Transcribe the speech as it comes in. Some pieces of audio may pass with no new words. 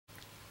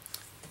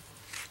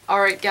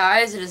Alright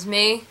guys, it is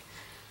me,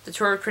 the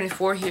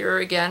Torch24 here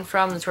again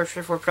from the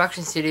Torch24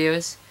 Production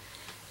Studios.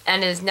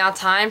 And it is now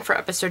time for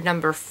episode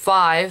number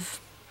 5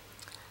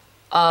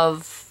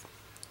 of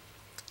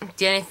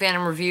Danny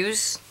Phantom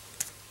Reviews.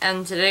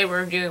 And today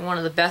we're doing one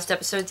of the best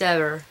episodes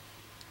ever.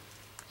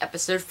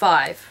 Episode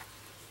 5.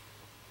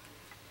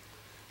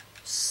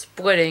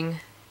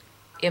 Splitting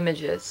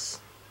Images.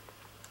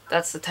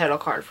 That's the title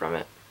card from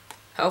it.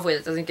 Hopefully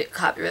it doesn't get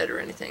copyrighted or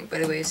anything,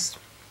 but anyways.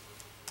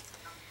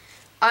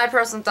 I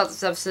personally thought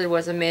this episode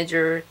was a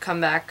major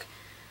comeback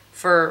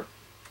for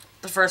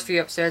the first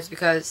few episodes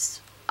because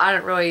I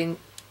didn't really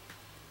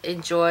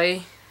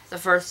enjoy the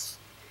first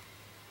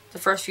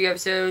few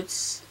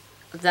episodes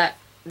that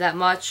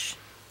much.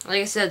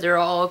 Like I said, they're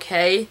all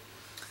okay,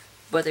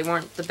 but they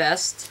weren't the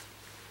best.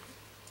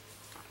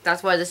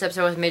 That's why this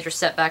episode was a major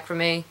setback for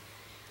me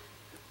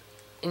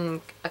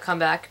in a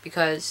comeback,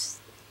 because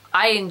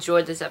I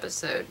enjoyed this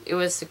episode. It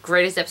was the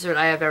greatest episode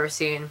I have ever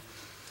seen.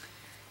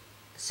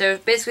 So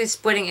basically,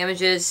 Splitting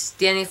Images,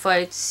 Danny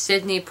fights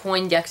Sidney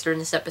Poindexter in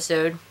this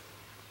episode,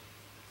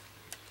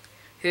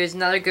 who's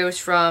another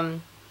ghost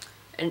from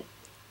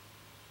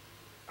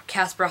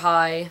Casper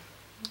High,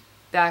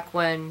 back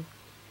a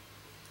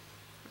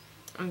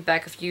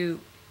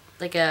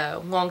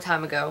long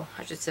time ago,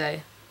 I should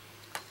say.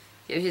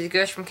 Yeah, he's a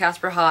ghost from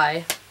Casper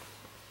High,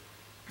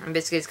 and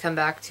basically he's come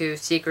back to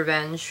seek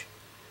revenge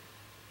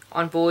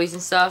on bullies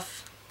and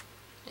stuff.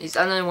 He's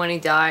unknown when he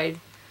died,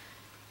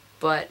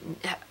 but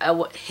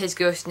his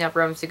ghost now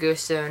roams the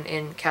ghost zone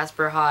in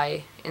Casper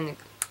High in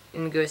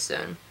the ghost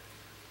zone.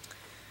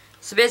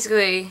 So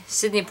basically,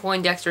 Sidney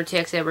Poindexter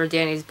takes over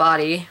Danny's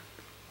body,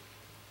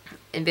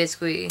 and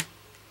basically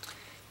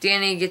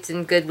Danny gets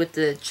in good with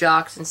the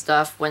jocks and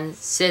stuff when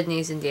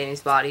Sidney's in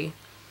Danny's body.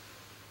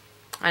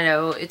 I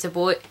know, it's a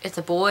boy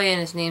and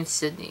his name's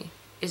Sidney.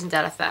 Isn't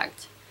that a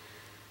fact?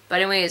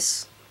 But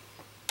anyways,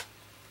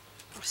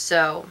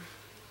 so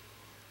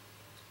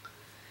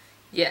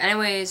yeah,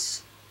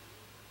 anyways,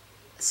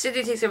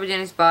 Sidney takes over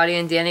Danny's body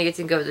and Danny gets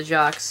in good with the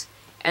jocks.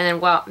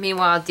 And then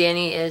meanwhile,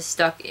 Danny is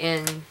stuck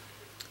in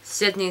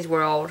Sidney's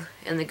world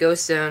in the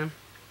ghost zone,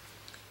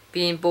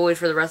 being bullied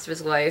for the rest of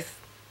his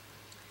life.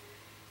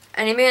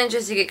 And he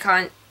manages to get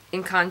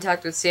in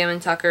contact with Sam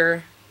and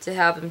Tucker to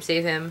have him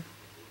save him.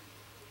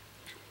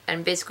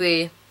 And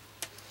basically,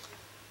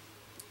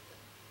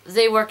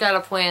 they work out a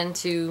plan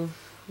to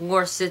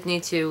lure Sidney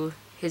to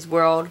his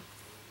world.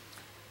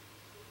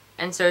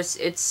 And so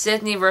it's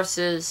Sidney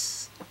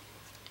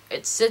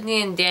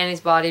and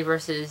Danny's body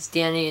versus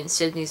Danny and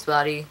Sidney's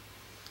body.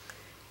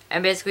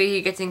 And basically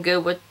he gets in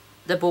good with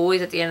the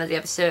bullies at the end of the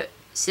episode.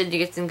 Sidney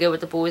gets in good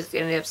with the bullies at the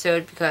end of the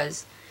episode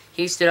because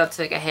he stood up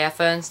to like a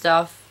Haifa and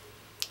stuff.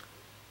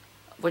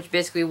 Which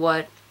basically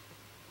what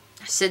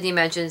Sidney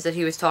mentions that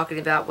he was talking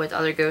about with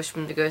other ghosts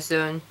from the ghost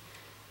zone.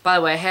 By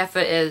the way,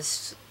 Haifa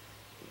is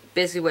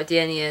basically what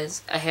Danny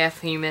is. A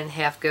half human,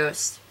 half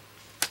ghost.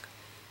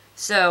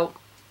 So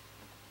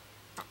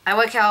I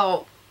like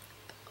how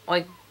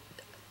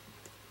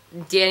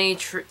Danny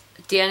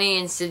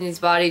and Sidney's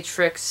body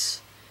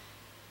tricks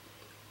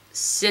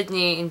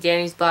Sidney and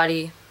Danny's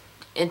body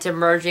into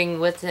merging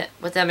with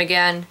them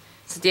again.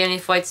 So Danny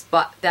fights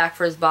back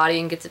for his body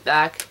and gets it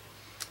back.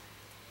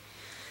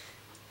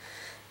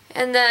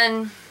 And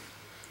then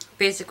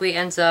basically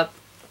ends up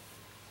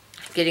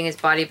getting his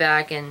body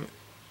back, and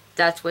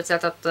that's what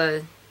sets up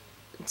the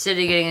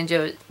Sidney getting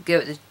into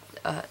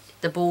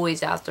the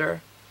bullies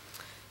after.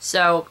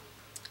 So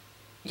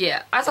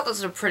yeah, I thought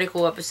this was a pretty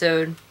cool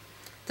episode.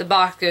 The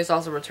box ghost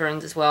also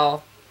returns as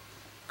well.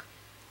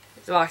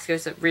 The box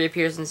ghost that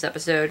reappears in this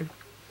episode.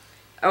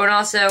 Oh, and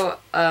also,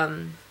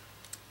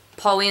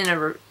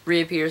 Paulina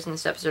reappears in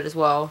this episode as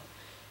well.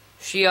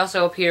 She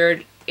also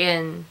appeared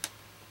in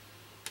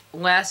the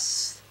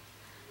last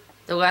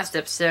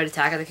episode,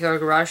 Attack of the Killer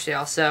Garage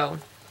Sale. So,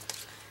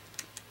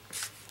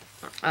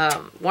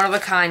 One of a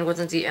Kind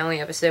wasn't the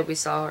only episode we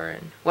saw her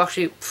in. Well,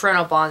 actually,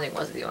 Parental Bonding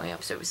wasn't the only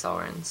episode we saw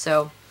her in.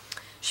 So,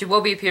 she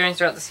will be appearing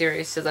throughout the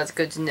series, so that's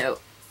good to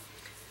note.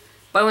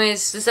 But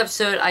anyways, this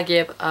episode I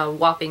give a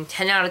whopping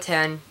 10 out of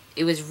 10.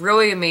 It was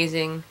really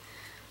amazing.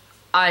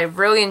 I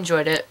really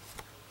enjoyed it.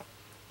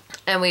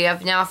 And we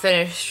have now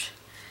finished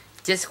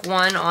Disc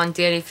 1 on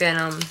Danny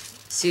Phantom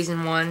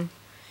Season 1.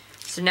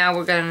 So now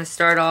we're going to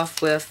start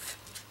off with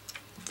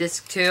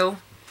Disc 2.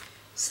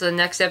 So the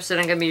next episode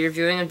I'm going to be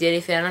reviewing of Danny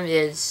Phantom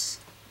is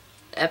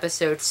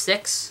Episode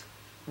 6,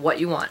 What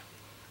You Want.